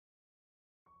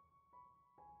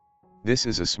This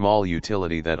is a small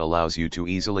utility that allows you to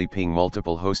easily ping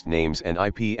multiple host names and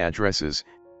IP addresses,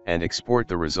 and export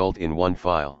the result in one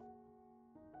file.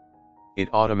 It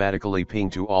automatically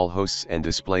pings to all hosts and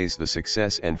displays the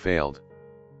success and failed.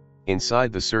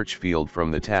 Inside the search field from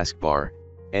the taskbar,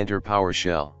 enter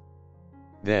PowerShell.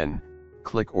 Then,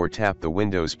 click or tap the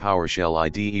Windows PowerShell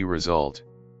IDE result.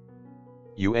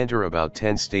 You enter about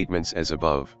 10 statements as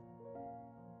above.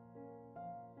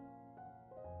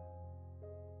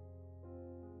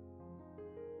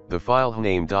 The file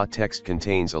hname.txt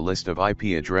contains a list of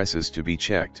IP addresses to be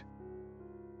checked.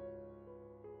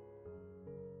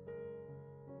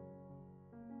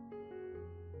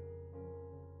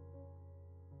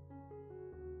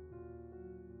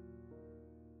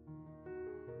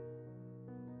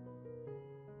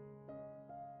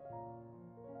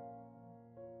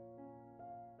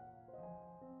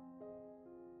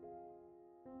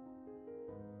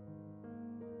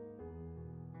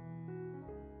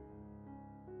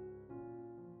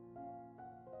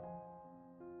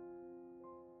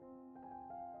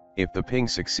 If the ping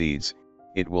succeeds,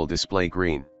 it will display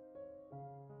green.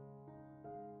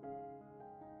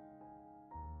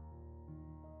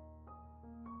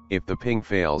 If the ping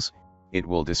fails, it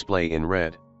will display in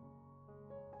red.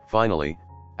 Finally,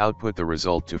 output the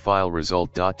result to file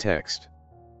result.txt.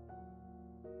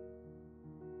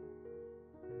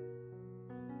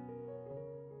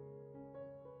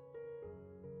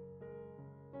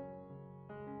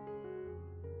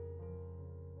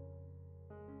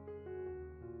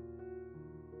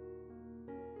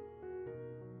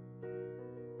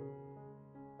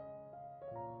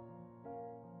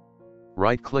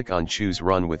 Right-click on Choose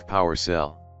Run with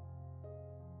PowerSell.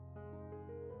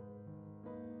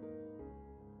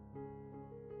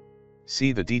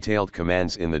 See the detailed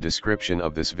commands in the description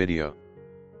of this video.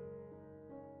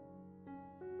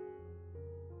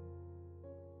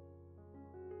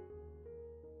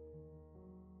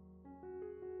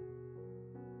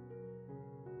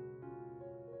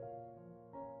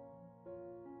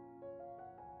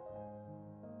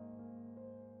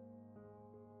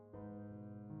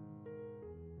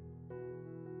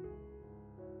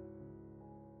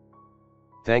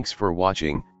 Thanks for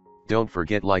watching. Don't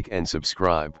forget like and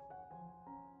subscribe.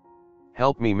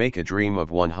 Help me make a dream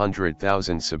of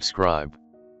 100,000 subscribe.